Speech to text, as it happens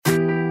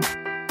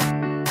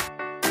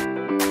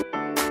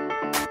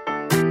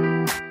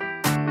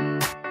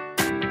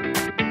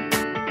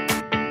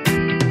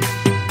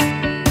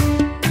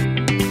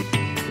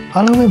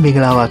အားလုံးပဲမင်္ဂ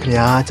လာပါ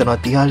ခင်ဗျာ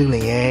ကျွန်တော်တီဟာလူလ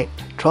င်ရဲ့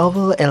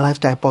Travel and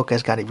Lifestyle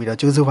Podcast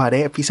ကနေပြီးတော့ကြိုးစားပါတ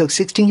ယ် episode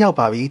 16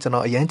ရောက်ပါပြီ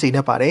ကျွန်တော်အရင်ချိန်နေ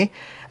ပါ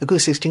တယ်အခု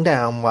16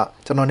တိုင်အောင်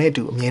ကကျွန်တော်နဲ့အ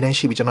တူအမြဲတမ်း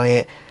ရှိပြီးကျွန်တော်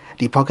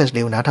ရဲ့ဒီ podcast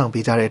လေးကိုနားထောင်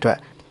ပေးကြတဲ့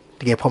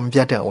အတွက်တကယ်ဖော်မပြ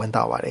တ်တဲ့ဝန်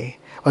တာပါတယ်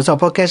။ဆိုတော့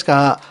podcast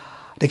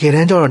ကတကယ်တ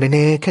မ်းကျတော့နည်းန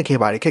ည်းခက်ခဲ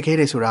ပါတယ်ခက်ခဲ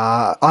တယ်ဆိုတာ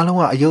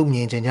အားလုံးကအယုံမြ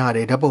င်ချင်ကြရတ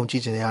ယ်ဓာတ်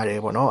ပုံကြည့်ချင်ကြရတယ်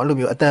ပေါ့နော်အဲ့လို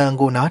မျိုးအ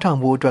တန်ကိုနားထောင်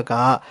ဖို့အတွက်က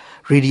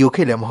radio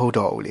ခေတ်လည်း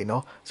မဟုတ်တော့ဘူးလေ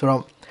နော်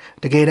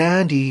ဆိုတော့တကယ်တ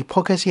မ်းဒီ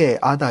podcast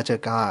ရဲ့အားသာချက်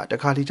ကတ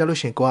ခါလေ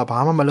ကြာလို့ရှင်ကို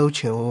ကဘာမှမလုပ်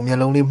ချင်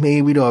ဘူးမျက်လုံးလေး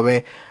မှေးပြီးတော့ပဲ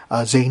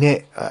ဇိမ်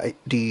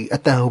နဲ့ဒီအ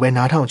တန်ကိုပဲ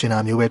နားထောင်ချင်တာ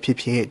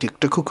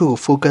မျိုးပဲဖြစ်ဖြစ်ဒီတစ်ခုခုကို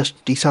focus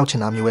တိ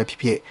ဆောက်ချင်တာမျိုးပဲဖြစ်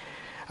ဖြစ်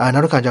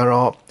နောက်တစ်ခါကျ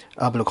တော့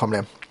ဘယ်လိုခေါ်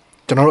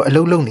မလဲကျွန်တော်တို့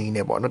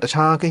အလုပ်လုပ်နေနေပေါ့နော်တ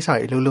ခြားကိစ္စတွေ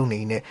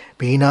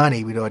အလုပ်လုပ်နေနေဘေး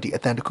နားနေပြီးတော့ဒီအ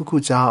တန်တစ်ခုခု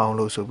ကြား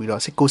အောင်လို့ဆိုပြီးတော့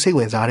ကိုစိတ်ဝ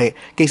င်စားတဲ့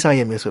ကိစ္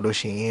စရဲ့မျိုးဆိုလို့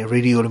ရှိရင်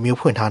radio လိုမျိုး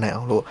ဖွင့်ထား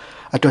နိုင်အောင်လို့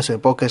အတွက်ဆို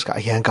ရင် podcast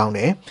ကအရန်ကောင်းတ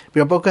ယ်ပြီး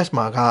တော့ podcast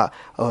မှာက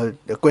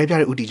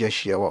ကွဲပြားတဲ့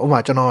ဥတီချက်ရှိရပေါ့ဥ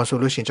ပမာကျွန်တော်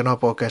ဆိုလို့ရှိရင်ကျွန်တော်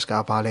podcast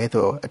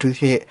ကဘာလဲဆိုအထူး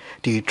သဖြင့်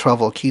ဒီ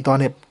travel key သွား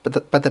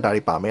နဲ့ပတ်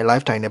သက်တာတွေပါမယ်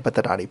lifetime နဲ့ပတ်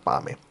သက်တာတွေပါ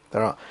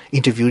မယ်ဒါတော့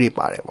interview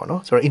တွေပါတယ်ပေါ့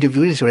နော်ဆိုတော့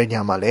interview တွေဆိုတဲ့ည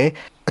မှာလ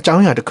ည်းအကြော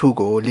င်းအရာ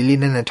တစ်ခုကိုလေးလေး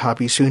နက်နက်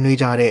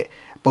ထားပြီးဆွေးနွေးကြတဲ့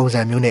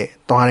ပုံစံမျိုး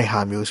နဲ့သွားတဲ့ဟာ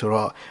မျိုးဆို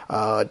တော့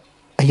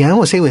အရန်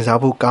ကိုစိတ်ဝင်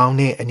စားဖို့ကော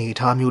င်းတဲ့အနေအ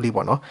ထားမျိုး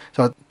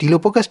လေးပေါ့နော်ဆိုတော့ဒီလို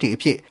podcast တွေအ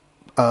ဖြစ်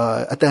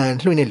အတန်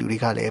လွှင့်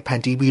တဲ့လူတွေကလည်းဖန်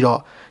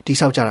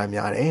တီးပြီးတော့တိဆောက်ကြတာ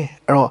များ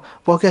တယ်အဲ့တော့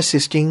podcast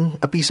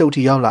 16 episode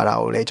ထိ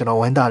ရောက်လာတာကိုလည်း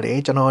ကျွန်တော်ဝမ်းသာတယ်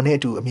ကျွန်တော်နဲ့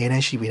အတူအမြဲတ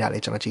မ်းရှိပေးတာလ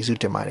ည်းကျွန်တော်ကျေး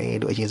ဇူးတင်ပါ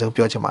တယ်လို့အ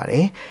ရင်ဆုံးပြောချင်ပါတ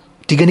ယ်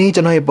ဒီကနေ့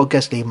ကျွန်တော်ရဲ့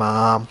podcast လေးမှာ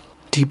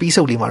ဒီ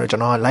episode လေးမှာတော့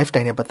ကျွန်တော်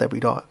lifetime နဲ့ပတ်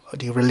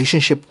သက်ပြီးတော့ဒီ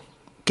relationship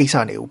ကိစ္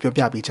စတွေ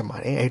ကိုပြောပြပေးချင်ပါ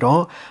တယ်အဲ့တော့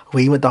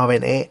ဝေးမသွားပဲ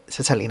နဲ့ဆ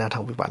က်ဆက်လေး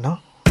နားထောင်ပြပါ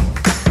နော်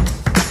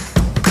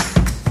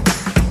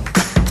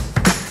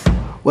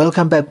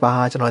Welcome back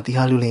ပါ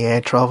ကျွန်တော်တီဟာလူလင်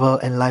ရဲ့ Travel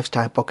and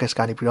Lifestyle Podcast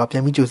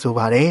ကနေပြီးတော့ပြန်ပြီးကြိုဆို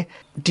ပါ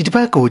ရစေဒီတစ်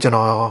ပတ်ကို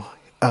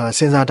ကျွန်တော်စ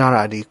ဉ်းစား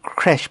ထားတာဒီ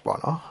crash ပေါ့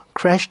နော်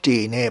crash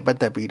တွေနဲ့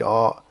ပတ်သက်ပြီး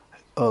တော့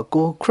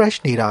ကို crash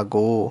နေတာ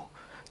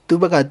ကိုသူ့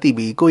ဘက်ကသိ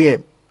ပြီးကိုယ့်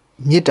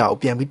ရဲ့မြစ်တာကို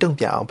ပြန်ပြီးတုံ့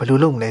ပြန်အောင်ဘယ်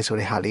လိုလုပ်မလဲ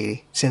ဆိုတဲ့ဟာ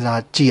လေးစ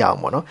ဉ်းစားကြည့်အောင်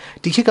ပေါ့နော်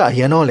ဒီခေတ်ကအ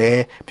ရန်တော့လ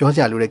ည်းပြောစ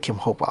ရာလိုတဲ့ခင်မ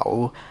ဟုတ်ပါ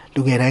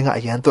ဘူးလူငယ်တိုင်း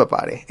ကအ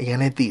ရန်သွက်ပါတယ်အရန်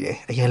လည်းသိ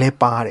တယ်အရန်လ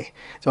ည်းပါတယ်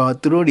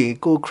ဆိုတော့သူတို့တွေ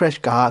ကို crash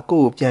ကကို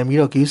ယ်ပြန်ပြီး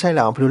တော့ view site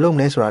လာအောင်ဘယ်လိုလုပ်မ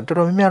လဲ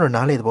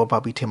ဆိုတာတော်တော်များများတော့နားလေသဘော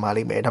ပေါက်ပြီးထင်ပါ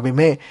လိမ့်မယ်ဒါပေ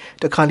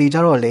မဲ့တခါလေကျ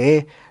တော့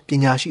လေ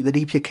ပညာရှိ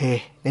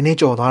သတိဖြစ်ခဲနည်းန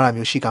ည်းကြော်သွားတာ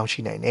မျိုးရှိကောင်း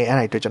ရှိနိုင်တယ်အဲ့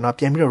ဒါအတွက်ကျွန်တော်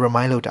ပြန်ပြီးတော့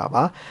remind လုပ်တာ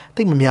ပါ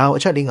သိမများဘူး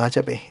အချက်လေး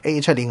၅ချက်ပဲအဲ့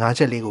အချက်လေး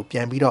၅ချက်လေး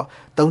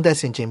ကိုပြန်ပြီးတော့သုံးသက်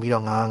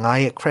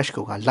ဆင်ခြင်ပြီးတော့ငါရဲ့ crash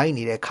ကိုလိုက်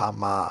နေတဲ့အခါ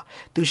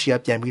မှာသူရှိ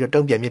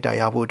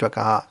ရပြန်ပြီးတော့တုံ့ပြန်မြစ်တာရဖို့အတွက်က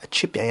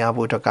အချစ်ပြန်ရ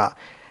ဖို့အတွက်က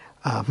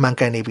မှန်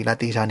ကန်နေပြီ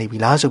လားတေချာနေ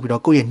ပြီလား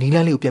ဆိုပြီးတော့ကိုယ့်ရဲ့နီးလ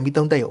န်းလေး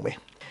ကိုပြန်ပြီးသုံးသက်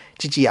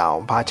ရုံပဲကြည့်ကြည့်အော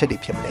င်ဘာချက်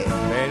တွေဖြစ်မလဲ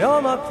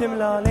ဘယ်တော့မှဖြစ်မ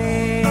လာလေ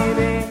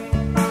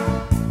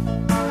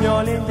မျော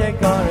လင်းချက်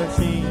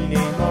ကတော့ရှိ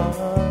နေ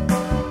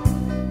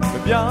မှာမ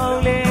ပြော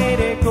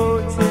င်းလဲတဲ့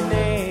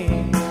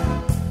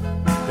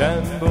ကိုချင်နေတ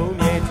န်ဖိုး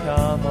မြေချာ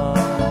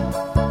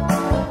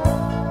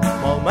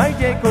မှာမောင်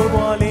မိုက်တဲ့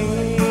ကိုပေါ်လေး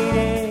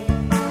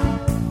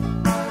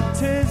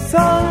ချစ်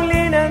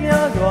ဆောင်လေး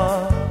နဲ့များစွာ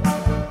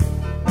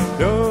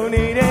ဒုနေ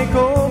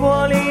တဲ့ကို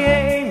ပေါ်လေးရဲ့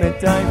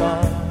မတိုင်ပါ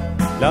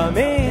လာ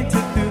မင်းချ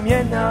စ်သူမျ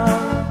က်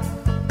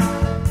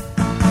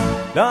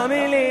နှာလာမ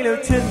င်းလေးလို့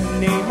ချစ်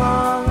နေ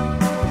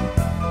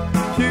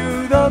မှာဖြူ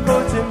သောကို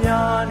ချင်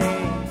များနေ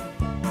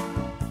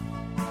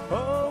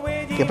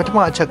ကဲပထ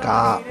မအချက်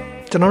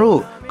ကကျွန်တော်တို့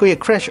ကိုယ့်ရဲ့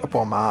crash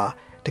အပေါ်မှာ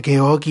တကယ်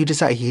ရော key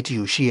design အရေး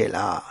ကြီးရှိရ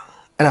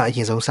လားအဲ့ဒါအရ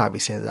င်ဆုံး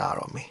စပြီးစဉ်းစား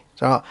ရတော့မယ်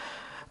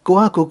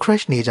ဆိုတော့ကို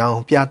crash နေကြော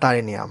င်းပြသ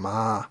တဲ့နေရာမှာ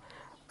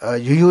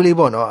ရိုးရိုး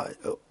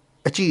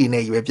လေးပေါ့နော်အကြ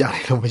ည့်နေရွယ်ပြတ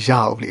ယ်လို့မရ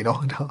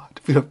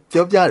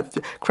ဘူးလေနော်ပြီးတော့ပြော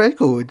crash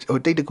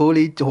ကိုတိတ်တကိုး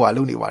လေးဟိုဟာ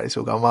လုပ်နေပါ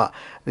တယ်ဆို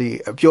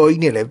ကောင်မှဒီအ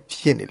ပျော်ကြီးနဲ့လည်း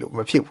ဖြစ်နေလို့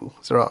မဖြစ်ဘူး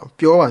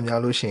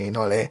ဆိုတော့ပြောပါများလို့ရှိ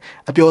ရင်တော့လ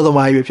ည်းအပျော်သ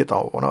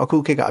မားကြီးဖြစ်တော့ပေါ့နော်အခု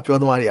ခေတ်ကအ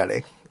ပျော်သမားတွေကလ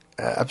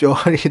ည်းအ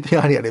ပျော်တွေ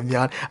တရားတွေကလည်း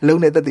များ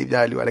အလုံးနဲ့တက်တည်ပြ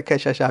ရလို့လည်းခက်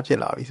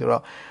ရှာဖြစ်လာပြီ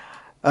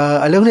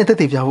ဆိုတော့အလုံးနဲ့တက်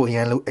တည်ပြဖို့အ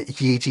ရင်လို့အ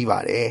ရေးကြီးပါတ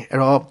ယ်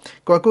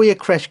အဲ့တော့ကိုယ့်ရဲ့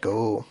crash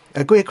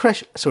ကိုကိုယ့်ရဲ့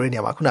crash ဆိုတဲ့နေ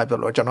ရာမှာခုနပြော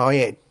လို့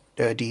ကျွန်တော်ရဲ့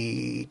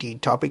ဒီ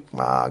topic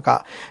မှာက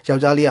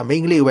ယောက်ျားလေးကမိ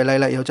န်းကလေးကိုပဲ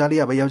လိုက်ယောက်ျားလေး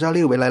ကပဲယော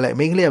က်ျားလေးကိုပဲလိုက်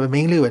မိန်းကလေးကပဲမိ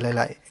န်းကလေးကိုပဲ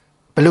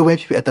လိုက်ဘယ်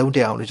လိုပဲဖြစ်ဖြစ်အသုံး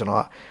တည့်အောင်လို့ကျွန်တော်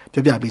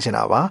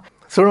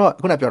ကပြောပြပြီးနေတာပါဆိုတော့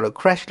ခုနပြောလို့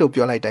crash လို့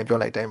ပြောလိုက်တို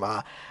င်းမှာ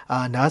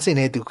နားစင်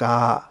တဲ့သူက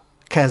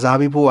ခံ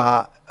စားပြီးဖို့က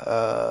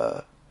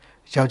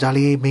ယောက်ျား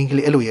လေးမိန်း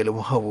ကလေးအဲ့လို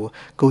ရလို့မဟုတ်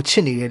ဘူးကိုချ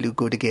စ်နေ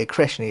တဲ့လူကိုတကယ်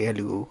crash နေ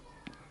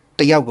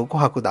တဲ့လူတယောက်ကို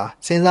ကိုဟာကိုသာ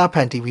စဉ်းစားဖ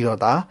န်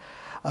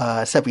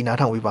တီးပြီးတော့ဒါဆက်ပြီး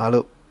နားထောင်ပြီးပါ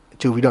လို့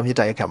ကြိုပြီးတော့မြစ်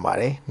တာ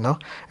ရက်ခံပါတယ်နော်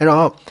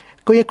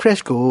အဲ့တော့ကိုရဲ့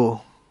crash ကို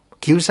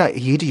view site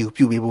အရေး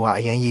တယူပြုပေးဖို့က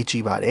အရင်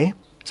ရေးကြည့်ပါ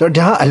တယ်ဆိုတော့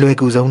ဒါကအလွယ်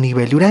ကူဆုံးနည်း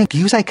ပဲလူတိုင်း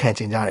view site ခံ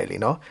ချင်ကြ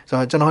တယ်လေနော်ဆို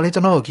တော့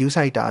ကျွန်တော်ကို view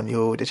site တာ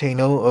မျိုးတစ်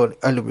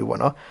ချိန်လုံးအဲ့လိုမျိုးပေါ့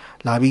နော်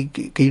လာပြီး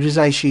view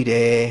site ရှိတ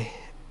ယ်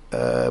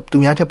သူ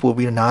များ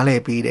ထပ်ပို့ပြီးတော့နား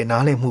လည်ပေး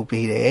တယ်နားလည်မှု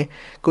ပေးတယ်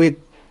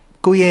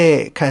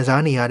ကိုရဲ့ခံ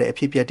စားနေရတဲ့အ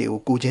ဖြစ်အပျက်တွေ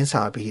ကိုကိုချ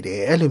င်းစာပေး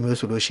တယ်အဲ့လိုမျိုး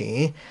ဆိုလို့ရှိ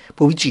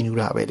ရင်ပိုပြီးကြည်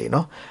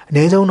နူးတာပဲလေနော်အ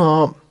နည်းဆုံး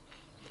တော့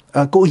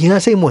ကိုအရင်က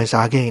စိတ်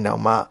ဝင်စားခဲ့ရင်တော့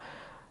မှ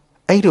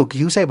အဲ့လို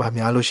view site ပါ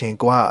များလို့ရှိရင်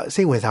ကိုက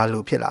စိတ်ဝင်စား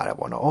လို့ဖြစ်လာ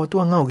တယ်ပေါ့နော်။သူ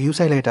ကငါ့ကို view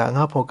site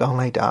လိုက်တာငါ့ဖို့ကောင်း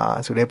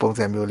လိုက်တာဆိုတဲ့ပုံ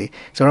စံမျိုးလေး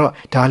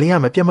ဆိုတော့ဒါလေး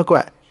ကမပြတ်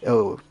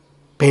မကွက်ဟို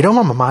ဘယ်တော့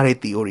မှမမားတဲ့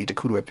theory တစ်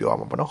ခုလိုပဲပြောရ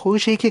မှာပေါ့နော်ဟိုး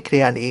ရှိခေတ်က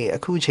လေးကနေအ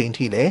ခုချိန်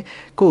ထိလေ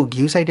ကိုယ်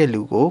view site တဲ့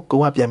လူကို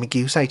ကပြန်ပြီး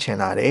view site ချင်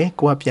လာတယ်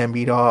ကိုကပြန်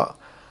ပြီးတော့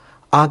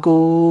အာ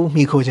ကို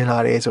မိခိုချင်လာ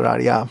တယ်ဆိုတာ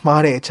တွေက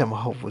မှားတဲ့အချက်မ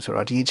ဟုတ်ဘူးဆို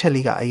တော့ဒီအချက်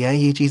လေးကအရန်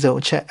ရေးကြီးဆုံး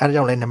အချက်အဲဒါ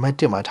ကြောင့်လဲနံပါတ်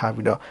1မှာထား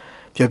ပြီးတော့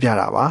ပြောပြ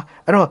တာပါ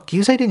အဲ့တော့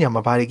view site တဲ့ည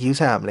မှာဘာတွေ view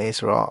site ရမလဲ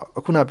ဆိုတော့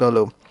အခုနပြော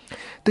လို့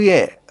သူ့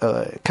ရဲ့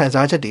ခံ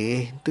စားချက်တွေ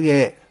သူ့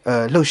ရဲ့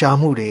လှုပ်ရှား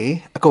မှုတွေ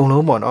အကုန်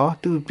လုံးပေါ့နော်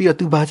သူပြီးတော့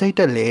သူဘာစိတ်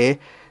တက်လဲ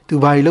သူ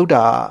ဘာတွေလုပ်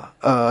တာ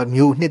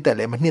မျိုးနှစ်သက်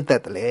လဲမနှစ်သ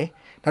က်တယ်လဲ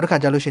နောက်တစ်ခါ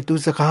ကြာလို့ရှိရင်သူ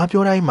စကား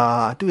ပြောတိုင်းမှာ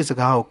သူ့ရဲ့စ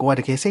ကားကိုက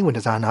တကယ်စိတ်ဝင်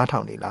စားနားထော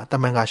င်နေလားတ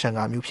မန်ကရှန်က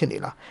မျိုးဖြစ်နေ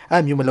လား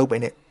အဲ့မျိုးမလုပ်ပဲ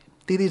နဲ့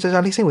တီးတီးကြာ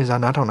လေးစိတ်ဝင်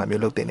စားနားထောင်တာ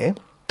မျိုးလုပ်တင်တယ်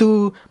သူ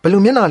ဘယ်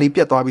လိုမျက်နှာလေးပြ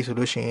တ်သွားပြီဆို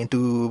လို့ရှိရင်သူ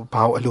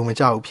ဘာလို့အလိုမ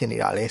ကျဘူးဖြစ်နေ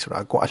တာလဲဆိုတာ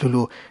ကိုအလို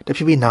လိုတဖြ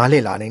ည်းဖြည်းနားလ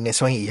ည်လာနေ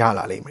စွမ်းရည်ရ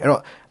လာလိမ့်မယ်အဲ့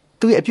တော့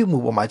သူ့ရဲ့အပြုတ်မှု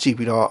ပေါ်မှာကြည့်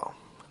ပြီးတော့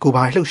ကို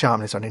ဘာလှုပ်ရှား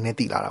မလဲဆိုတော့နည်းနည်း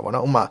သိလာတာပေါ့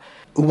နော်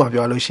ဥပမာ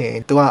ပြောလို့ရှိရင်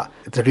तू က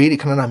သတိတွေ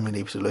ခဏမြင်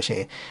နေပြီဆိုလို့ရှိရ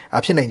င်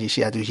ဖြစ်နိုင်ကြီးရှိ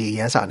ရ तू ရေရ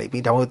မ်းစာနေပြီ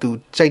ဒါမှမဟုတ် तू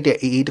စိုက်တဲ့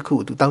အေးအေးတစ်ခု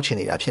ကို तू တောက်ချင်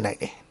နေတာဖြစ်နိုင်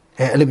တယ်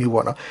အဲ့လိုမျိုး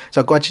ပေါ့နော်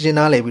ဆိုတော့ကိုချင်း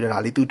နားလဲပြီးတော့ဒါ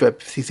လေး तू အတွက်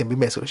စီစဉ်ပေး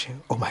မယ်ဆိုလို့ရှိရင်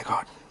oh my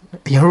god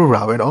အရင်ရိုး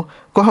ရာပဲနော်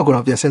ကိုဟာကို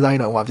တော့ပြန်စဉ်းစားရ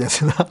င်တော့ပြန်စ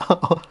ဉ်းစား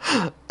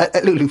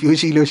အဲ့လိုလူပြိုး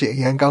ရှိလို့ရှိရင်အ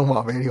ရင်ကောင်းပါ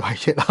ပဲဒီဟာ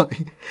ဖြစ်တော့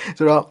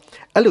ဆိုတော့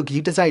အဲ့လို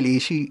give တစ်စိုက်လေး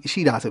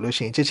ရှိတာဆိုလို့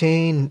ရှိရင်ချက်ချ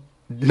င်း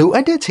လိုအ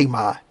ပ်တဲ့ချိန်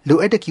မှာလို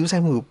အပ်တဲ့ queue ဆို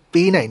င်မှု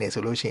ပေးနိုင်တယ်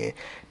ဆိုလို့ရှိရင်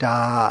ဒါ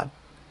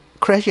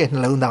crash ရဲ့နှ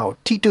လုံးသားကို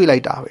ထိတွေ့လို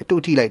က်တာပဲ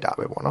တို့ထိလိုက်တာ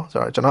ပဲပေါ့နော်ဆို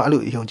တော့ကျွန်တော်အဲ့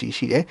လိုအယုံကြည်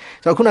ရှိတယ်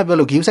ဆိုတော့ခုနပြော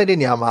လို့ queue site တဲ့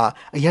နေရာမှာ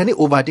အရင်နေ့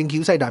overthink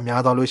queue site တာ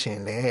များသွားလို့ရှိရ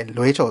င်လည်း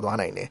လွဲချော်သွား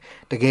နိုင်တယ်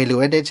တကယ်လို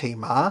အပ်တဲ့ချိန်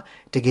မှာ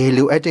တကယ်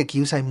လိုအပ်တဲ့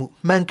queue site မှု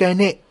မှန်ကန်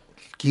တဲ့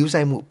queue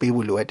site မှုပေး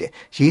ဖို့လိုအပ်တယ်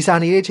ရေစာ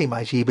နေတဲ့အချိန်မှာ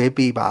ရေပဲ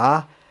ပေးပါ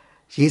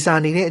ရေစာ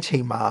နေတဲ့အချိ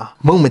န်မှာ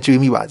မုံမကျွေး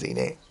မိပါစေ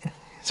နဲ့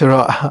ဆို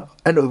တော့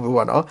အဲ့လို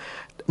ပေါ့နော်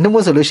နှ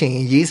မို့ဆိုလို့ရှိရ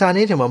င်ရေစာ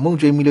နေတဲ့အချိန်မှာမုံ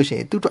ကျွေးမိလို့ရှိရ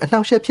င်သူ့အတွက်အနှော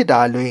က်အယှက်ဖြစ်တာ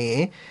လွှဲရ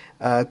င်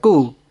ကို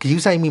ဂ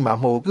ယူးဆိုင်မိမှာ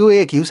မဟုတ်ဘူးကို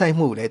ရဲ့ဂယူးဆိုင်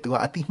မှုကိုလည်း तू က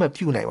အတိမတ်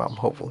ပြုနိုင်မှာမ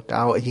ဟုတ်ဘူးဒါ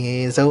ကိုအရ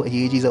င်ဆုံးအ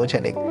ရေးကြီးဆုံးအချ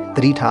က်နဲ့သ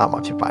တိထားရမှာ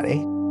ဖြစ်ပါတယ်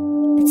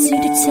ချစ်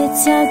တဲ့ချက်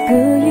ချ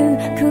ကိုယူ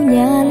ခု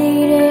ညာ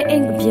လေးတဲ့အ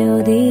င်္ဂပြော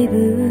သေး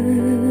ဘူး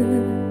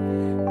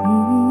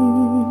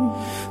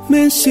မ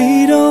ရှိ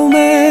တော့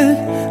မဲ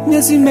မျ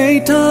က်စိမိတ်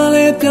ထား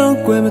လဲပြောင်း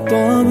ကွယ်မ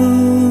သွား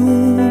ဘူး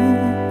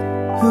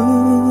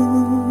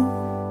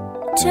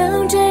တော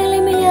င်းတ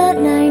လေးမရ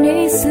နိုင်နေ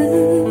စု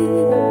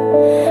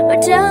မ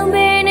တောင်း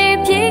ပေးနေ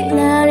ပြေး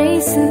လာနေ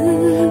စု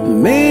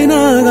မင်း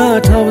နာက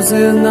ထောက်စ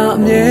င်နာ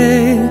မြေ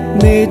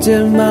နေချ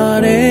င်ပါ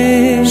တ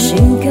ယ်ရှ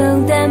င်ကုန်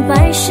တန်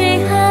ပိုင်ရှိ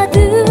ဟာ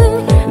သူ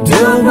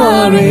Don't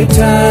worry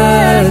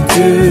try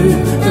to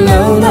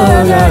လုံးလာ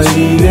က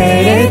ရှိ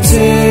ရဲ့ချ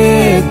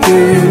စ်သူ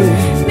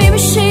မင်းမ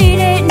ရှိ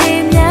တဲ့နေ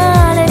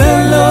များလဲဘ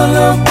ယ်လို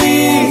လုပ်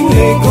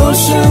ပြီးကို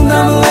ရှင်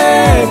နာလဲ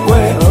ကွ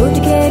ယ်ဟိုတ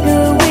ကယ်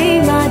ကိုဝေး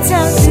မှ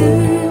ချောက်သူ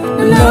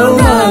လုံး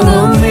လာ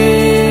လို့မေ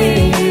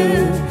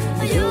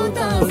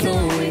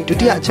ဒု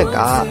တိယအချက်က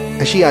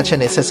အရှိအချက်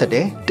နဲ့ဆက်တ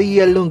ယ်တရ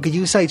လွန်ဂ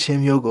ယူးဆိုင်ခြ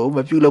င်းမျိုးကိုမ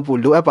ပြုလုပ်ဖို့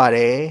လိုအပ်ပါတ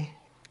ယ်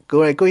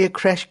ကိုရဲ့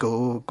crash ကို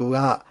က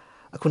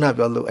အခုန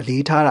ပြောလို့အ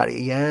လေးထားတာတွေ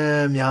အရ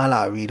န်များ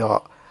လာပြီးတော့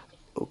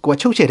ကိုက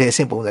ချုပ်ချယ်တဲ့အဆ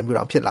င့်ပုံစံမျိုး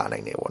တောင်ဖြစ်လာနို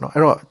င်တယ်ပေါ့နော်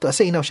အဲ့တော့သူအ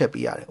စိတ်အနှောက်ရှက်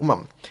ပေးရတယ်ဥပမာ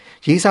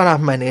ရေးစားတာ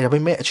မှန်တယ်ဒါပေ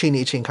မဲ့အ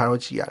ချိန်ခါတော့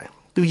ကြည့်ရတယ်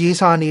သူရေး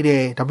စားနေတ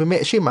ယ်ဒါပေမဲ့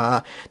အရှိမ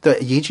သူ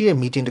အရေးကြီးတဲ့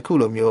meeting တစ်ခု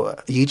လိုမျိုး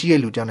အရေးကြီးတဲ့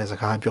လူကြောင့်လည်းစ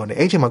ကားပြောနေ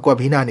အဲ့အချိန်မှာကိုက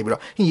ဘေးနားနေပြီး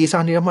တော့ရေး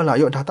စားနေရမှလား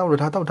ရောဒါတော့အဲ့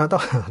ဒါ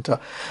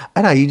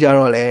ကြီးကြ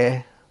တော့လေ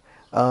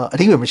အ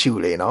တိအကျမရှိ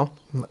ဘူးလေနော်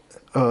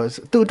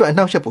သူ့အတွက်အ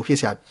နှောက်အယှက်ပိုဖြစ်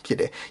စရာဖြစ်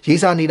တယ်ရေး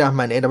စားနေတာ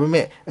မှန်တယ်ဒါပေ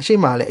မဲ့အရှိ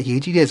မလည်းအရေး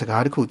ကြီးတဲ့စ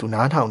ကားတစ်ခုသူ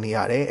နားထောင်နေရ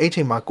တယ်အဲ့အ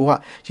ချိန်မှာကိုက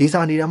ရေး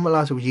စားနေတာမ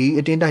လားဆိုရေး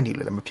အတင်းတိုက်နေ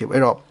လို့လည်းမဖြစ်ဘူး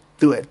အဲ့တော့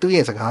သူ့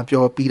ရဲ့စကား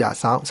ပြောပြီးတာ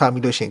စောင့်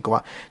ပြီးလို့ရှိရင်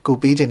ကို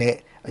ပေးခြင်းနဲ့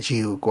အ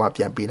ရေးကို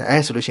ပြန်ပေးတယ်အဲ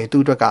ဆိုလို့ရှိရင်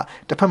သူ့အတွက်က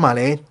တစ်ဖက်မှာလ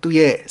ည်းသူ့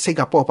ရဲ့စိတ်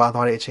ကပေါ့ပါ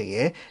သွားတဲ့အချိန်ရ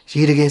ယ်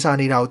ရေတကယ်စား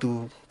နေတာကိုသူ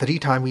သတိ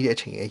ထားမိတဲ့အ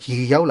ချိန်ရယ်ရေ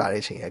ရောက်လာ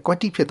တဲ့အချိန်ရယ်ကွက်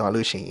တိဖြစ်သွား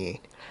လို့ရှိရင်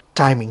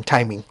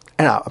timing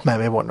အဲ့ဒါအမှန်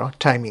ပဲပေါ့နော်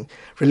timing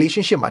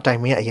relationship မှာ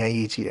timing ကအရင်အ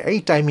ရေးကြီးတယ်အဲ့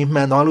ဒီ timing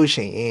မှန်သွားလို့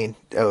ရှိရင်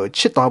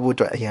ချစ်သွားဖို့အ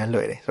တွက်အရင်လွ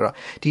ယ်တယ်ဆိုတော့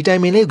ဒီ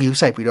timing လေးကိုယူ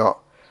ဆိုင်ပြီးတော့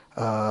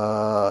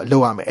လု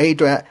ပ်ရမယ်အဲ့ဒီအ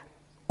တွက်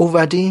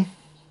overthink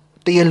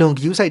တရလွန်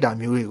ယူဆိုင်တာ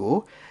မျိုးတွေကို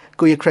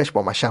ကိုယ့်ရဲ့ crash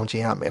ပေါ်မှာရှောင်ကျ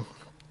ဉ်ရမယ်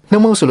နှ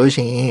မုံဆိုလို့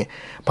ရှိရင်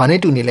ဘာနဲ့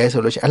တူနေလဲ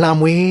ဆိုလို့ရှိရင်အလာ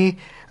မွေး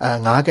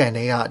ငါးကန်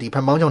တွေကဒီဖ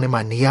န်ပေါင်းချောင်းထဲ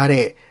မှာနေရ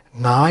တဲ့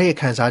ငါးရဲ့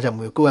ခံစားချက်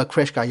မျိုးကိုယ့်ရဲ့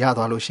crash ကရ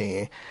သွားလို့ရှိရ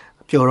င်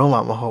ပျော်တော့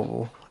မှာမဟုတ်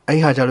ဘူးအဲ့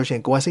ဒီဟာကြလို့ရှိရ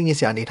င်ကိုယ်ကစိတ်ညစ်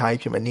စရာနေထား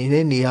ကြီးဖြစ်မယ်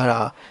နေရတာ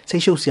စိ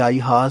တ်ရှုပ်စရာ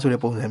ကြီးဟာဆို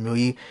တဲ့ပုံစံမျိုး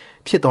ကြီး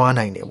ဖြစ်သွား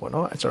နိုင်တယ်ပေါ့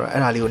နော်ဆိုတော့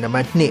အဲ့ဒါလေးကိုနံပါ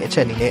တ်2အချ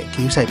က်အနေနဲ့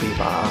view site ပေး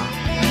ပါ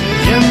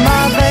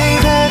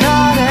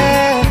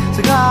စ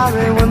ကား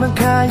တွေဝင်မ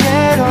ခံရ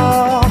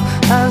တော့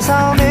အန်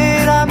ဆောင်နေ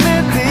တာမ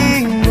သိ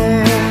နေ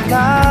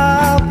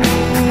လားဘ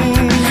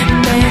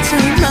ယ်ချိ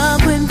န်မှ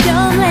ပွင့်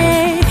ပြောင်းလဲ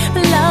ဘ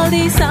လောက်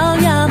ဒီဆောင်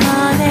ရမှာ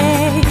လဲ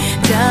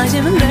ကြာချ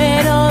င်မလွယ်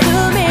တော့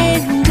ဘူးမ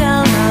င်းကြော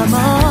င့်မှာ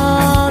မော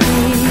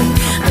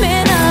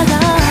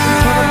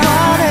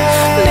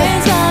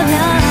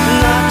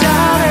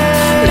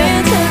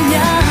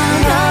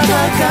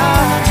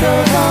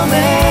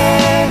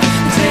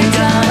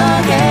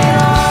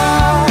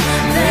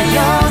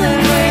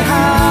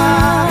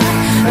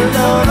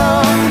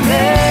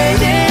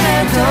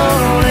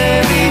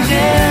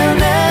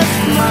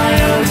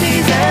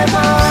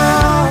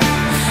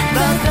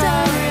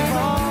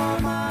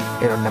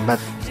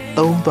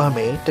သွား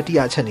မယ်တတိ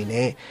ယချက်အနေ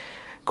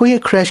နဲ့ကို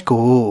ယ့်ရဲ့ crash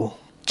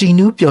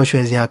ကိုကြည်နူးပျော်ရွှ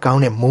င်စရာကော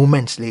င်းတဲ့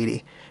moments လေးတွေ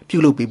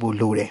ပြုလုပ်ပေးဖို့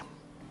လိုတယ်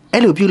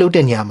အဲ့လို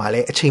ပြုလုပ်တဲ့နေရာမှာလ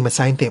ည်းအချိန်မ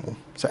ဆိုင်သင့်ဘူး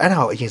ဆိုတော့အဲ့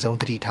ဒါကိုအ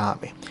ရင်ဆုံးသတိထားရ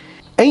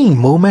မယ်အဲ့ဒီ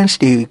moments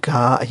တွေက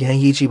အရင်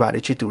ရေးကြည့်ပါ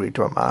တယ်ချစ်သူတွေ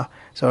အတွက်မှာ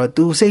ဆိုတော့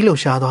तू စိတ်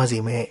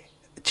လှုပ်ရှားသွားစေမဲ့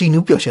ကြည်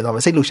နူးပျော်ရွှင်သွားမ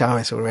ယ်စိတ်လှုပ်ရှားမ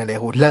ယ်ဆိုရင်လည်း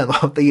ဟိုလ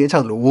န့်သွားတရေ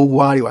ချောက်လို့ဝိုး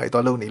ဝါးတွေပါ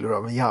တော့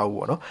လုံနေလို့တော့မရဘူး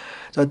ပေါ့နော်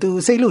ဆိုတော့ तू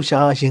စိတ်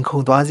လှုပ်ရှားရင်ခု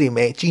န်သွားစေ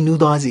မဲ့ကြည်နူး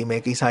သွားစေ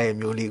မဲ့ကိစ္စ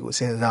ရဲ့မျိုးလေးကို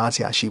စဉ်းစားစ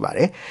ရာရှိပါတ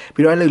ယ်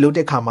ပြီးတော့အဲ့လိုလုပ်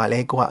တဲ့ခါမှာ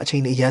လည်းကိုကအချိ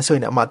န်လေးရမ်းဆွဲ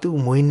နေအမှ तू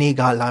မွေး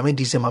နေ့ကလာမယ့်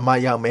ဒီ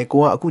ဇင်ဘာမှရောက်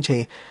မယ်ကိုကအခု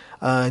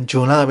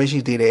ချိန်ဂျွန်လပဲရှိ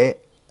သေးတယ်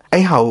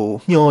အဲ့ဟာကို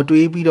မျော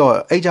တွေးပြီးတော့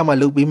အဲ့ကြမှာ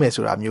လုပ်ပေးမယ်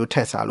ဆိုတာမျိုး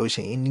ထက်စားလို့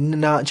ရှိရင်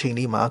နီးနားအချိန်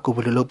လေးမှာကိုဘ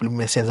ယ်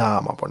လိုလုပ်ပြီးမစဉ်းစားရ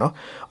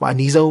မှာပေါ့နော်ဟို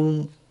အန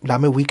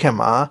ည်းဆုံးလာမယ့် weekend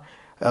မှာ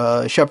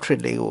shop trip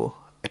လေးကို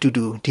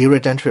အတူတူ day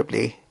return trip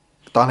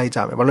လေးသွားလိုက်ကြ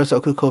မယ်ဘာလို့ဆို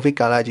အခု covid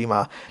ကာလကြီးမှာ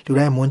လူ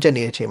တိုင်းမွ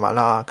န်းကျက်နေတဲ့အချိန်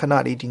မှာလာခ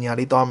ဏလေးဒီညာ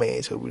လေးသွားမ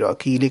ယ်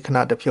ဆိုပြီးတော့ခီးလေးခ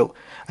ဏတစ်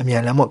ဖြုတ်အမြ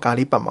န်လမ်းပေါ်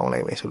ကားလေးပတ်မော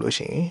င်းလိုက်မယ်ဆိုလို့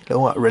ရှိရင်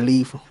လုံးဝ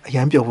relief အရ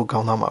န်ပျော်ဖို့ကော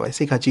င်းသွားမှာပဲ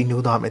စိတ်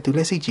ကကြည်နူးသွား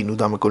မယ်သူလည်းစိတ်ကြည်နူး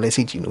သွားမယ်ကိုလည်းစိ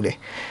တ်ကြည်နူးတယ်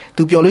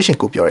သူပျော်လို့ရှိ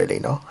ရင်ကိုပျော်ရလေ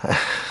နော်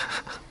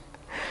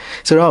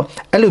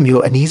ဆိုတော့အဲ့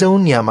လိုမျိုးအန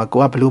ည်းဆုံးနေရာမှာ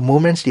ကိုကဘယ်လို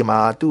moments တွေမှာ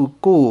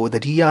သူ့ကိုယ်ကိုသ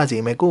တိ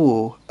ရစေမယ်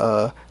ကိုယ်ကို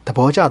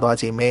သဘောကျသွား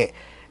စေ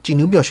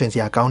မယ်ကြည်နူးပျော်ရွှင်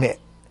စရာကော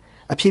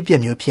င်းတဲ့အဖြစ်အပျ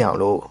က်မျိုးဖြစ်အောင်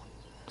လို့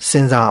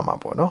စဉ်းစားရ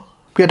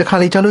မှာပေါ့နော်ပြီးတော့တစ်ခါ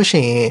လေကြားလို့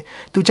ရှိရင်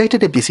သူကြိုက်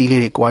တဲ့ပစ္စည်း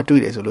လေးတွေကိုကတွေ့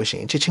တယ်ဆိုလို့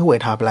ရှိရင်ချက်ချင်းဝယ်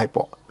ထားပ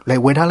လိုက်ပေါ့လို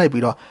က်ဝယ်ထား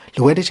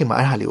လိုက်ပြီးတော့လိုအပ်တဲ့ချိန်မှာ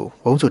အဲ့ဟာလေး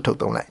ကိုဝုန်း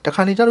ဆိုထုတ်သုံးလိုက်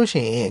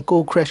တစ်ခါလေကြားလို့ရှိရင်ကို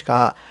crash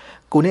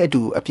ကကိုနဲ့အ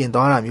တူ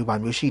အပြင်သွားတာမျိုးပါ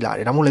မျိုးရှိလာ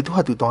တယ်ဒါမှမဟုတ်လေသူ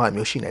ဟာသူသွားတာ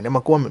မျိုးရှိနေ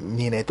တယ်ဒါပေမဲ့ကိုက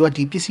မြင်တယ်သူက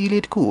ဒီပစ္စ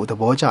ည်းလေးတစ်ခုကို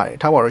သဘောကျ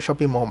တယ်ထားပါတော့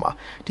shopping mall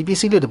မှာဒီပ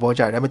စ္စည်းလေးသ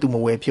ဘောကျတယ်ဒါပေမဲ့ तू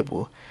မဝယ်ဖြစ်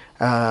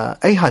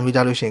ဘူးအဲ့ဟာ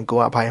မျိုးကြားလို့ရှိရင်ကို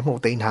ကဘာမှမ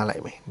သိမ်းထား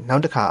လိုက်မယ်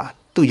နောက်တစ်ခါ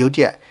သူ့ရုပ်ရ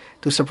က်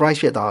သူ surprise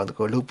ဖြစ်သွားတော့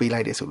ကိုလုပ်ပေး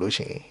လိုက်တယ်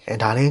ဆိုလို့ရှိ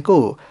ရင်ဒါလည်းကို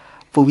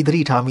ပိုပြီးသ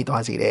တိ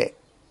ထားမိသွားစေတဲ့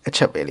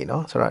အချက်ပဲလीเน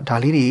าะ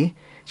ဆိုတော့ဒါလေး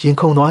တွေရင်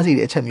ခုန်သွားစေ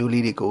တဲ့အချက်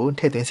မျိုးလေးတွေကို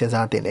ထည့်သွင်းစ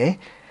ဉ်းစားသင့်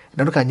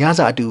တယ်နောက်တစ်ခါည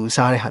စာ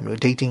အတူစားတဲ့ဟာမျိုး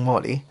dating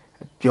ပေါ့လေ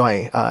ပြော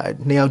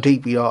ရင်နှစ်ယောက်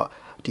date ပြီးတော့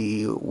ဒီ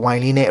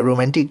wine လေးနဲ့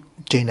romantic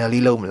dinner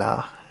လေးလုပ်မ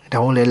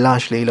လားဒါမှမဟုတ်လည်း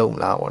lunch လေးလုပ်မ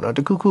လားပေါ့နော်တ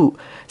ခုခု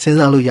စဉ်း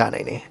စားလို့ရ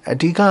နိုင်တယ်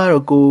အဓိက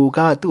ကတော့ကို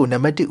ကသူ့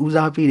ကိုနံပါတ်1ဦး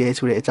စားပေး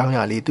တယ်ဆိုတဲ့အကြောင်းအ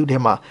ရာလေးသူ့ထဲ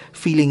မှာ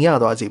feeling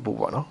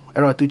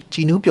ရသွားစေဖို့ပေါ့နော်အဲ့တော့သူကြ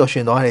ည်နူးပျော်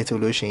ရွှင်သွားတယ်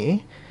ဆိုလို့ရှိ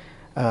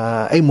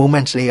ရင်အဲ့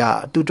moments လေးက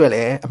သူ့အတွက်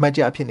လည်းအမှတ်တ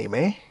ရဖြစ်နေမ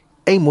ယ်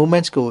အဲ့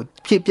moments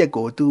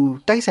ကိုဖြစ်ပျက်ကိုသူ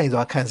တိုက်ဆိုင်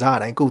စွာခံစား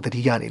ရတိုင်းကိုယ်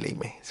သတိရနေလိ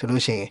မ့်မယ်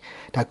ဆိုလို့ရှိ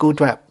ရင်ဒါကိုယ့်အ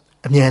တွက်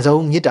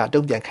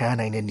အမြန်ဆုံးမြစ်တာတုံ့ပြန်ခံရ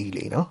နိုင်တဲ့နည်း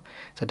လေးเนา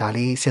ะဆိုတော့ဒါ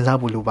လေးစဉ်းစား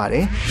ဖို့လိုပါတ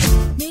ယ်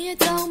နေ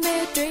ရကြောင်း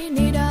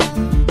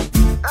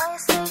မဲ့တွင်နေတာအိုင်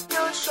စိတ်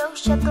တို့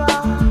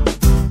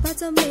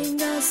ရှုပ်ရှက်သွားဘာကြောင့်မင်း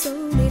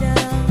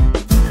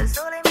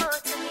ကဆုံးနေတာဆိုလေးမ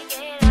ချင်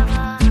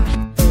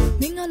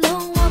ခဲ့တာပါမင်းက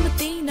လုံးဝမ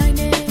သိ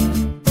နိုင်နဲ့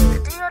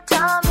ဒီတော့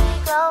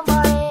ထားမိကော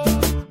င်းပါရဲ့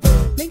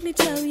Make me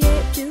tell you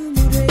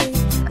ပြူမှု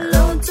တွေအ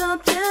လုံး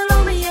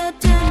စုံပြလို့မ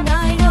ရတဲ့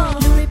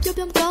နိုင်တော့လူတွေ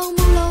ပြုတ်ပြုတ်ကောင်း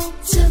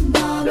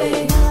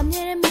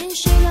မှုလို့ချင်ပါပဲငါမြဲတဲ့မ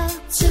င်းရှိ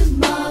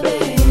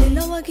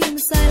လားချင်ပါပဲလောကကြီးမ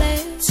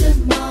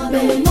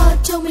ဆိုင်လဲချင်ပါပဲမ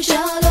ထုံမ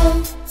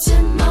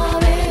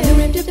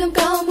ရှာလို့ချင်ပါပဲလူတွေပြုတ်ပြုတ်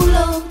ကောင်း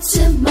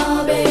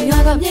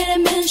မှုလို့ချင်ပါပဲငါကမြဲတဲ့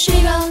မင်း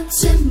ရှိလား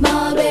ချင်ပါ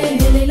ပဲ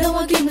လောက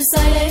ကြီး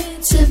မဆိုင်လဲ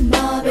ချင်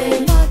ပါပဲ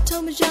မထုံ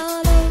မရှာ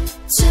လို့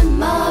ချင်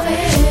ပါပဲ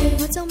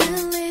မကြောင်မ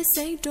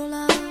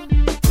လေးစိတ်တော်လား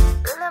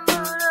လမ်း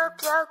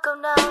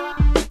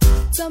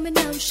မလို့ပြောက်ကုန်တာကြောင်မ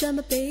နှောက်ရှမ်းမ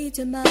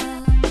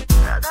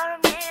ပေးချင်ပါငါကတော့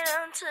မြင်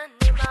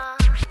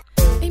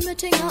အောင်ချင်နေပါအိမ်မ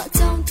ထိန်ကအ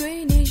ကြော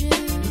င်းတွေးနေရင်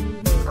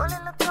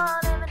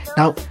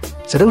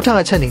နောက်စရုပ်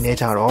ထားအချက်အနေနဲ့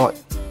ကြတော့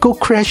ကို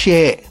crash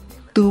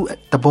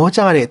ရဲ့သူသ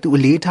ဘောကျတဲ့သူ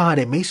အလေး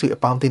ထားတဲ့မိတ်ဆွေအ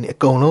ပေါင်းအသင်းတွေ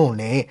အကုန်လုံးကို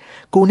လည်း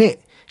ကိုနဲ့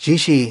ရေ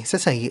ရှည်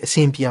ဆက်ဆံရေးအဆ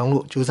င်ပြေအောင်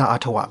လို့ကြိုးစား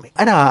အားထုတ်ရ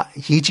မယ်အဲ့ဒါ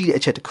ရေးကြီးတဲ့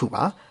အချက်တစ်ခု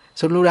ပါ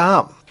ဆိုလို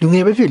တာလူ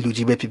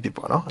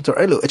ငယ်ပဲဖြစ်လူကြီးပဲဖြစ်ဖြစ်ပေါ့နော်ဆိုတော့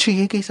အဲ့လိုအခြေ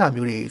ရေးကိစ္စ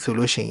မျိုးတွေ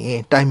ဆိုလို့ရှိ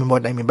ရင်တိုင်မင်ဘ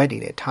က်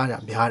တွေနဲ့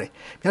ထားတာများတယ်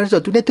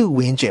ဆိုတော့သူနဲ့သူ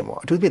ဝင်းကျင်ပေါ့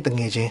အထူးသဖြင့်တင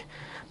ယ်ချ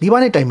င်းမိဘ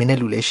နဲ့တိုင်ပင်တဲ့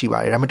လူလည်း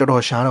ရှိပါတယ်ဒါပေ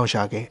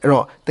မဲ့တော်တော်ရှားတော့ရှားခဲ့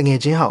အဲ့တော့တ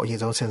ငယ်ချင်းဟာအရင်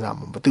ဆုံးစဉ်း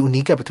စားမှာ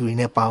ဘသူနီးကပ်ဘသူ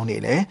တွေနဲ့ပေါင်းနေ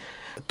လဲ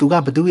သူ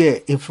ကဘသူရဲ့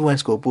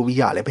influence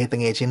ကိုပို့ပြီးရလဲဘယ်တ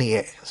ငယ်ချင်း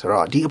တွေရဲ့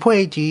ဆိုတော့ဒီအဖွဲ့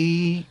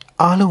ကြီး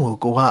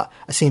အားလုံးကို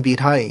ကအဆင်ပြေ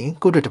ထားရင်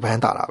ကိုယ့်အတွက်တပန်း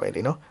တာပဲလေ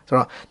နော်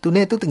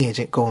ဆိုတော့သူနဲ့သူ့တ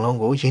ငယ်ချင်း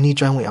အကုန်လုံးကိုရင်းနှီး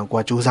ကျွမ်းဝင်အောင်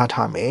ကိုကစူးစ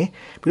မ်းထား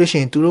မယ်ပြီးလို့ရှိ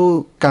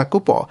ရင်သူတို့က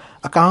ကိုယ့်ပေါ်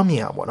အကော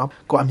င်းမြင်အောင်ပေါ့နော်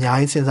ကိုက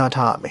အများကြီးစဉ်းစား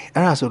ထားရ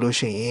မယ်အဲ့ဒါ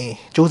ဆိုလို့ရှိ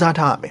ရင်စူးစမ်း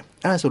ထားရ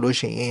မယ်အဲ့ဒါ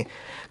ဆိုလို့ရှိ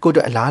ရင်ကိုယ့်အတွ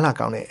က်အလား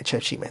အလာကောင်းတဲ့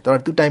အချက်ရှိ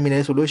မယ်တော်တော်သူတိုင်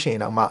ပင်နေဆိုလို့ရှိရင်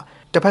တော့မှ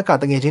တစ်ဖက်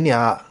ကတငယ်ချင်းတွေက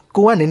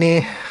ကိုကနည်း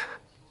နည်း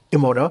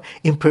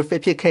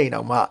imperfect ဖြစ်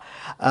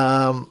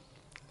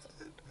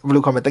ခဲ့တော့မှဘယ်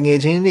လိုခေါ်မလဲတငယ်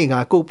ချင်းတွေ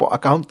ကကိုယ့်ပေါ်အ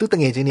ကောင်းသူ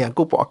တငယ်ချင်းတွေ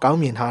ကကိုယ့်ပေါ်အကောင်း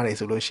မြင်ထားတယ်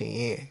ဆိုလို့ရှိ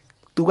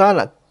ရင်သူက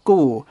လာ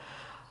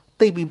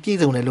ကိုတိတ်ပြီးပြည့်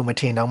စုံတယ်လို့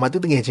မထင်တော့မှသူ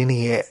တငယ်ချင်းတွေ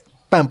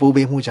ရဲ့ပံ့ပိုး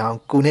ပေးမှုကြော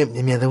င့်ကို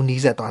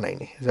နဲ့မြန်မြန်ဆုံးနှီးဆက်သွား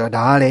နိုင်တယ်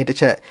ဆိုတော့ဒါကလည်း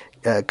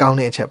တစ်ချက်ကော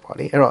င်းတဲ့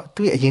အချက်ပေါ့လေအဲ့တော့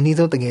သူ့ရဲ့အရင်နှီး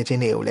ဆုံးတငယ်ချ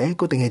င်းတွေကိုလ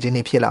ည်းကိုတငယ်ချ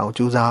င်းတွေဖြစ်လာ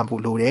အောင်ကြိုး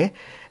စားဖို့လို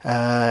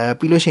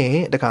တယ်ပြီးလို့ရှိ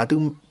ရင်တခါသူ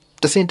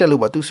တဆင့်တက်လို့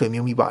ပေါ့သူ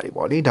ဆွေမျိုးမိပါ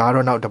တယ်ပေါ့လေဒါက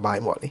တော့နောက်တစ်ပိုင်း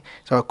ပေါ့လေ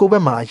ဆိုတော့ကိုယ့်ဘ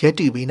က်မှာရက်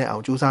တီပေးနိုင်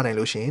အောင်ကြိုးစားနိုင်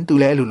လို့ရှိရင်သူ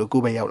လည်းအဲ့လို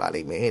ကိုယ့်ဘက်ရောက်လာ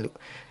လိမ့်မယ်လို့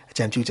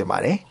အကြံ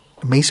ပြုချင်ပါတယ်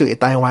မိတ်ဆွေအ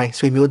တိုင်းဝိုင်း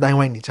ဆွေမျိုးအတို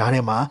င်းဝို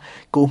င်းနေကြတဲ့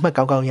မှာကိုယ်မှတ်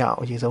ကောင်းကောင်းရအောင်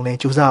အရင်ဆုံးလဲ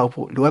ကြိုးစား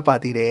ဖို့လိုအပ်ပါ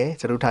သေးတယ်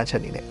စရုပ်ထားချ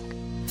က်နေ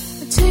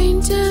နဲ့အ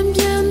ချိန်တန်ပြ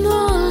န်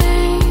တော့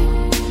လေ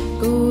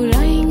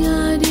ကိုယ်တို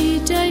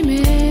င်းငါဒီတ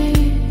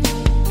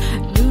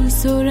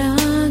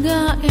Soraga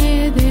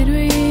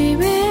ederwe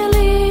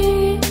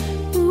beli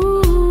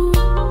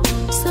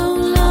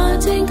Sola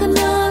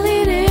tinkanali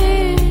de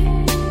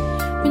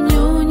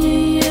Minyonyi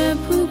ye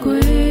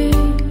pugwe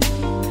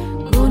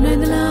Gona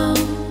de lao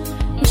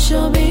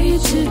Shobe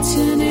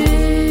chitune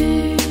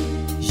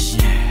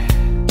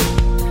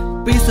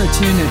Pesa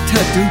chene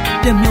tatu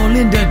Pian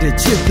myolinda de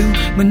chitu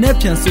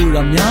Manepyan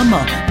sura myama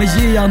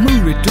Mayeya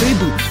muri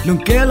dwebu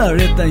Lunkela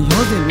retan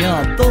yosin mya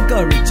Toka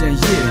richen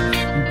ye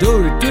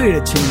Dori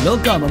dwe chin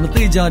loka ma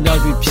matija da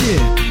bi phie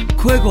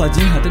Khwe kwa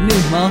jin ha tne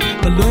ma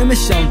Malwe ma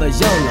shaung da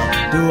yaw la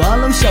Do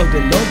along shaut de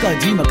loka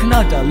ji ma khana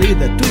ta le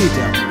da dwe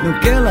ja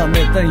Lunkela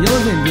me tan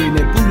yosin lui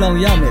ne pu laung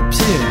ya me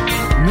phie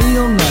Min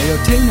yong na yo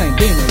thing nain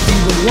de ne di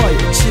bo wa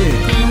ye chie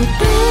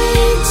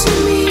to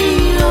me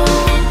oh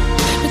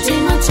But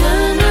take my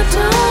time I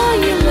tell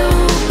you low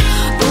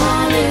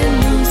All in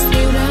loose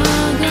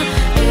Soraga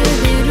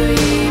ederwe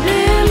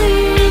beli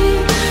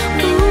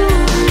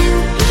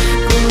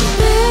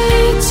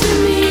to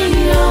me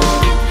oh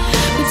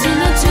But take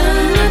my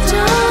time I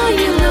tell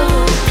you low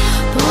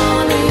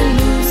All in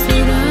loose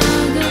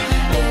Soraga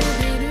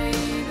ederwe beli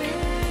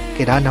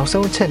ကဲဒါနောက်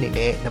ဆုံးအချက်အနေ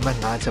နဲ့နံပါတ်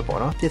5ချက်ပေါ့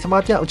နော်ပြသမ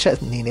ပြောက်အချက်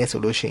အနေနဲ့ဆို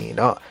လို့ရှိရင်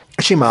တော့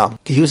အရှိမ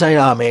ဂယူဆိုင်ရ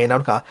မယ်နော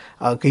က်တစ်ခါ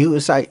ဂယူ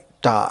ဆိုင်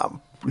တာ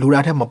လူရာ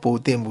ထက်မပို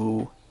သင့်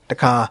ဘူးတ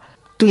ခါ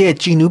သူ့ရဲ့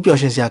ကြည်နူးပျော်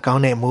ရွှင်စရာကော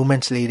င်းတဲ့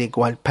moments လေးတွေ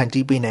ကိုဖန်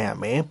တီးပေးနိုင်ရ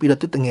မယ်ပြီးတော့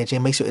သူတငယ်ချ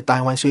င်းမိတ်ဆွေအတို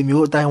င်းဝိုင်းဆွေ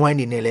မျိုးအတိုင်းဝိုင်း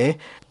နေနဲ့လည်း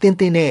တင်း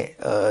တင်းနဲ့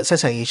ဆက်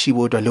ဆံရေးရှိ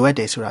ဖို့အတွက်လိုအပ်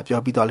တယ်ဆိုတာပြော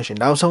ပြီးသွားလို့ရှိရင်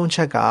နောက်ဆုံးအချ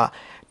က်က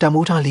တ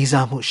မိုးထားလေး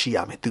စားမှုရှိရ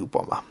မယ်သူ့အ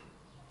ပေါ်မှာ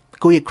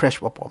ကိုယ့်ရဲ့ crush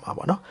အပေါ်မှာ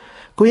ပေါ့နော်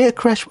ကိုယ့်ရဲ့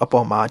crush အ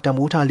ပေါ်မှာတ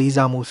မိုးထားလေး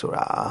စားမှုဆို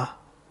တာ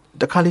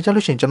တခါလေကြာ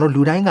လို့ရှိရင်ကျွန်တော်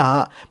လူတိုင်းက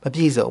မပြ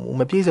ည့်စုံဘူး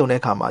မပြည့်စုံတဲ့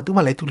အခါမှာသူ့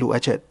မှာလည်းသူ့လိုအ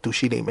ပ်ချက်သူ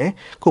ရှိလိမ့်မယ်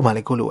ကို့မှာလ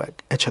ည်းကို့လို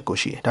အပ်ချက်ကို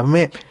ရှိတယ်ဒါပေ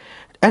မဲ့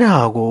အဲ့ဒါ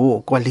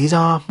ကိုလေး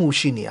စားမှု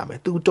ရှိနေရမယ်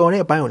သူတော်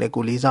တဲ့အပိုင်းကိုလည်း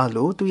ကိုလေးစား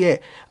လို့သူ့ရဲ့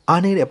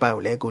အားနည်းတဲ့အပိုင်း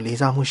ကိုလည်းကိုလေး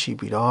စားမှုရှိ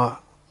ပြီးတော့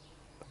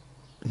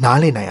နား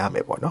လည်နိုင်ရမ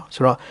ယ်ပေါ့နော်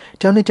ဆိုတော့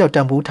တယောက်နဲ့တယောက်တ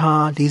န်ဖိုး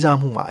ထားလေးစား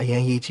မှုမှာအရ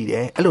င်ရေးကြည့်တ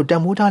ယ်အဲ့လိုတ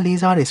န်ဖိုးထားလေး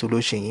စားတယ်ဆို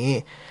လို့ရှိရင်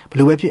ဘယ်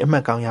လိုပဲဖြစ်အမှ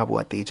တ်ကောင်းရဖို့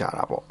အသေးကြ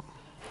တာပေါ့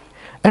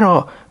အဲ့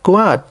တော့ကိုက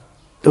ဘ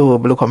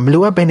ယ်လိုခေါ်မ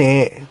လိုအပ်ပဲနဲ့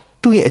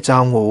သူ့ရဲ့အကြော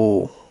င်း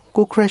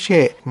ကို crush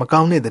ရဲ့မကော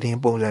င်းတဲ့သတင်း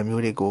ပုံစံ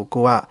မျိုးတွေကို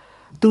ကိုက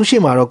သူ့ရှိ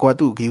မှာတော့ကိုက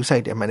သူ့ view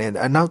site တယ်မှန်တယ်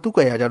နောက်သူ့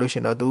ကြရကြလို့ရှ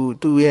င်တော့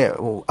သူ့ရဲ့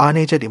အားန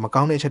ည်းချက်တွေမ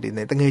ကောင်းတဲ့ချက်တွေ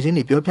နဲ့တငယ်ချင်း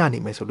တွေပြောပြနေ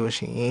မယ်ဆိုလို့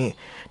ရှိရင်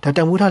ဒါတ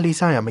န်ဖိုးထားလေး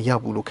စားရမရော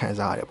က်ဘူးလို့ခံ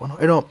စားရတယ်ပေါ့နော်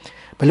အဲ့တော့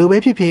ဘယ်လိုပဲ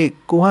ဖြစ်ဖြစ်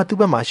ကိုကသူ့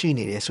ဘက်မှာရှိ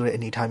နေတယ်ဆိုတဲ့အ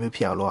နေအထားမျိုးဖြ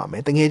စ်အောင်လုပ်ရမ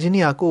ယ်တငယ်ချင်း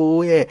တွေကကို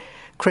ရဲ့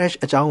crush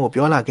အကြောင်းကို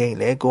ပြောလာခဲ့ရင်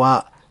လေကိုက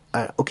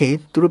okay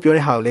သူတို့ပြော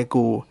တဲ့ဟာကိုလေ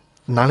ကို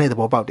နားလည်သ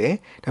ဘောပေါက်တယ်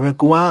ဒါပေမဲ့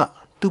ကိုက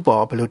သူ့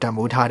ပေါ်ဘယ်လိုတန်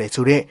ဖိုးထားတယ်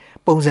ဆိုတော့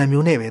ပုံစံ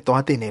မျိုးနဲ့ပဲ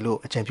သွားတင်တယ်လို့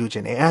အကြံပြုခြ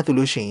င်းတယ်အဲ့ဒါဆို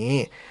လို့ရှိရ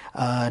င်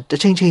တ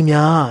ချိန်ချိန်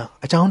များ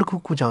အကြောင်းတစ်ခု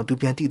ခုကြောင့်သူ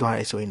ပြန်တည်သွားတ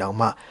ယ်ဆိုရင်တော့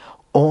မှငါ့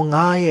ကို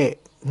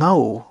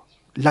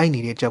လိုက်နေ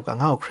တဲ့တယောက်က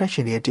ငါ့ကို crush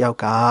နေတဲ့တယောက်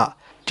က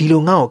ဒီ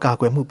လိုငါ့ကိုကာ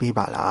ကွယ်မှုပေး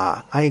ပါလား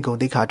ငါ့ရဲ့ဂုဏ်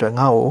သိက္ခာအတွက်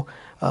ငါ့ကို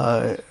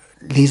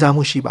လေးစား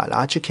မှုရှိပါ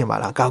လားချစ်ခင်ပါ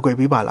လားကာကွယ်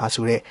ပေးပါလား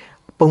ဆိုတော့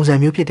ပုံစံ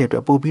မျိုးဖြစ်တဲ့အတွ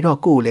က်ပို့ပြီးတော့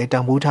ကိုယ်ကိုလည်းတ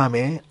န်ဖိုးထားမ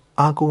ယ်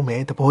အားကိုးမ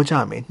ယ်သဘောကျ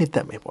မယ်နှစ်သ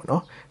က်မယ်ပေါ့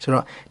နော်ဆို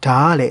တော့ဒါ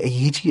ကလည်းအ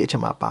ရေးကြီးတဲ့အချ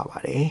က်မှာပါပါ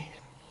တယ်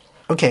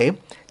Okay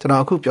ကျွန်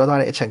တော်အခုပြောသွား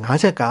တဲ့အချက်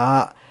5ချက်က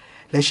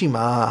လက်ရှိ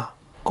မှာ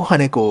ကိုဟာ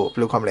နဲ့ကိုဘယ်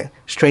လိုခေါ်မလဲ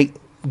straight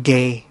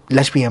gay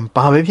lesbian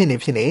ဘာပဲဖြစ်နေ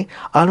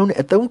အားလုံးနဲ့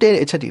အသုံးတဲ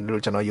တဲ့အချက်တွေ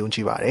လို့ကျွန်တော်ယုံကြ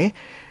ည်ပါတယ်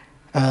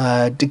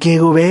တကယ်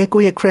ကိုပဲ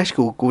ကိုရဲ့ crush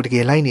ကိုတက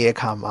ယ်လိုက်နေတဲ့အ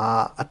ခါမှာ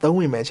အသုံး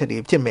ဝင်မဲ့အချက်တွေ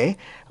ဖြစ်မယ်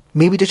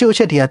maybe တချို့အ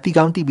ချက်တွေကတီ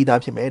ကောင်းတီပြီးသား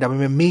ဖြစ်မယ်ဒါပေ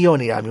မဲ့မေ့လျော့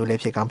နေတာမျိုးလ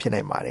ည်းဖြစ်ကောင်းဖြစ်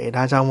နိုင်ပါတယ်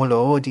ဒါကြောင့်မို့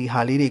လို့ဒီ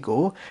ဟာလေးတွေ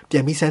ကိုပြ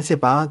န်ပြီးဆန်းစစ်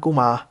ပါကို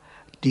မှ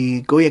ဒီ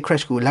ကိုရဲ့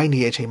crush ကိုလိုက်နေ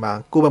တဲ့အချိန်မှာ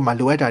ကိုယ့်ဘက်မှာ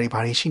လိုအပ်တာတွေဘာ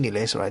တွေရှိနေ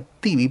လဲဆိုတာ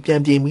သိပြီးပြ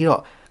န်ပြင်ပြီး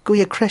တော့ကို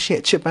ရဲ့ crush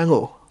ရဲ့ချစ်ပန်း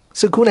ကို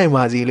စကူးနိုင်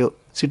ပါစေလို့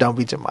ဆုတောင်း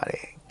ပေးချင်ပါတ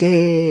ယ်ကဲ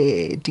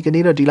ဒီက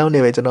နေ့တော့ဒီလောက်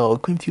နဲ့ပဲကျွန်တော်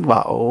ခွင့်ပြုပါ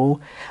အောင်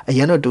အရ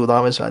င်တော့တူ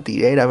သွားမယ်ဆိုတာသိ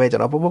တယ်ဒါပေမဲ့ကျွ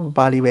န်တော်ပေါ့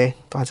ပါလေးပဲ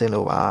သွားစင်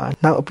လို့ပါ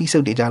နောက်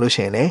episode တွေကြားလို့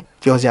ရှိရင်လည်း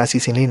ကြော်စရာစီ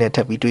စဉ်လေးနဲ့ထ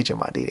ပ်ပြီးတွေ့ကြ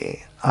ပါသေးတယ်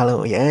အား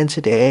လုံးအရင်ချ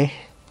စ်တယ်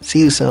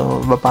see you soon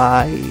bye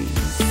bye